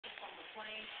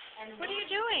What are you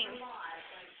doing?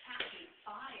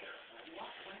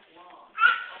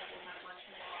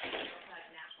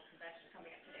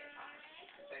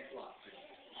 Thanks a lot.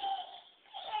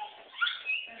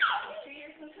 2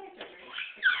 years in surgery,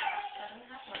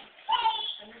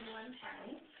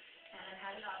 110, and I've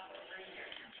had it off for over a year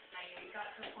now. I got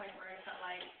to a point where I felt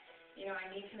like, I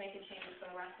need to make a change for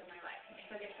the rest of my life. I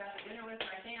still get to have dinner with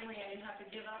my family. I didn't have to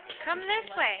give up. Come this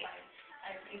way.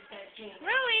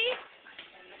 Lily.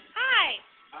 Hi.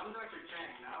 I'm Dr.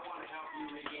 Chang, and I want to help you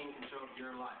regain control of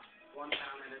your life, 1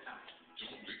 pound at a time.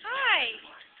 Hi.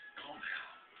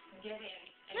 Get in.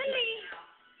 Lily.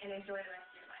 And enjoy the rest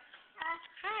of your life.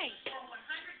 Hi. For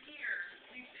 100 years,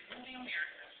 we've been moving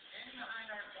America, standing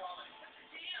behind our quality.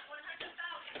 Today at 100,000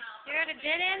 miles. You're at a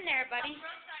dead end there, buddy.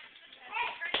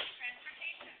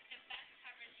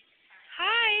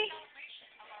 Hi.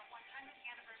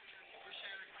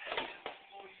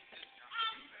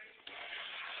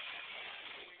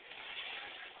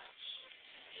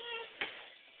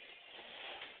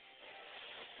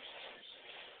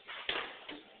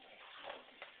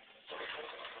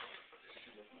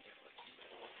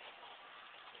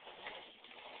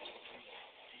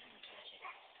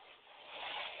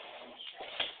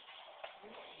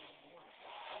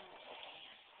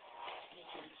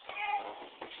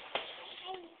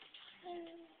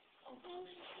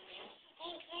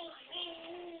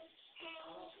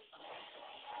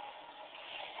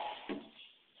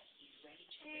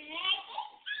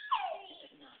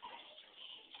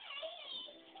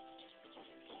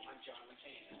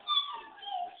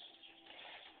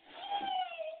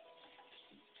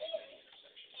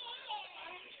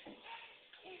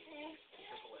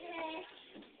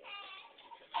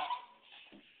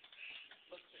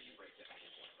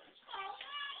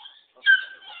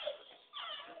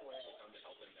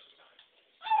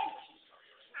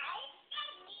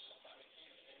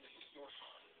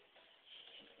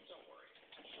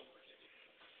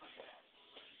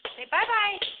 Say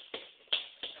bye-bye.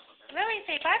 Lily,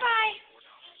 say bye-bye.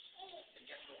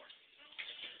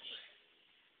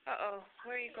 Uh-oh.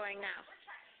 Where are you going now?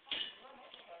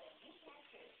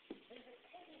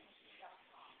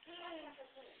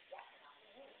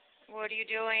 What are you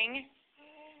doing?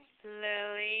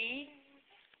 Lily?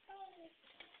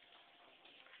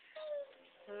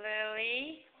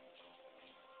 Lily?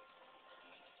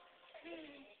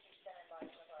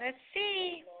 Let's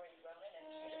see.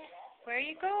 Where are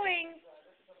you going?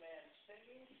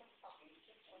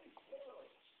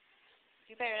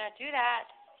 You better not do that.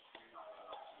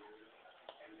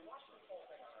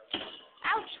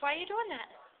 Ouch, why are you doing that?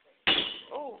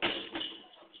 Oh.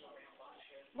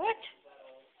 What?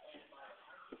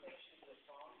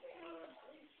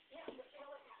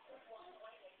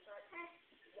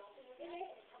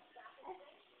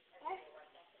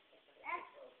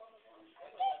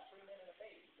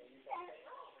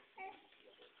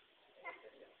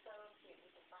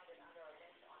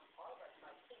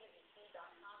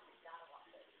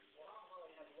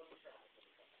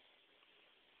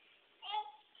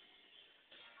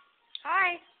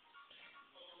 Hi.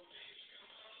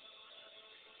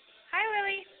 Hi,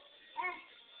 Lily.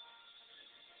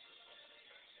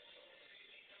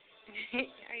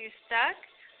 Are you stuck?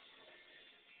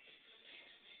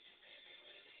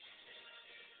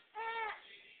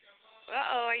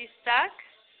 Uh-oh, are you stuck?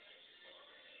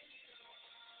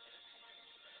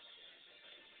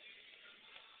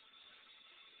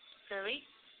 Lily?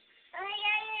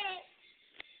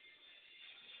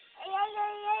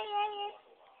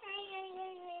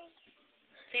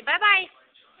 Say bye-bye.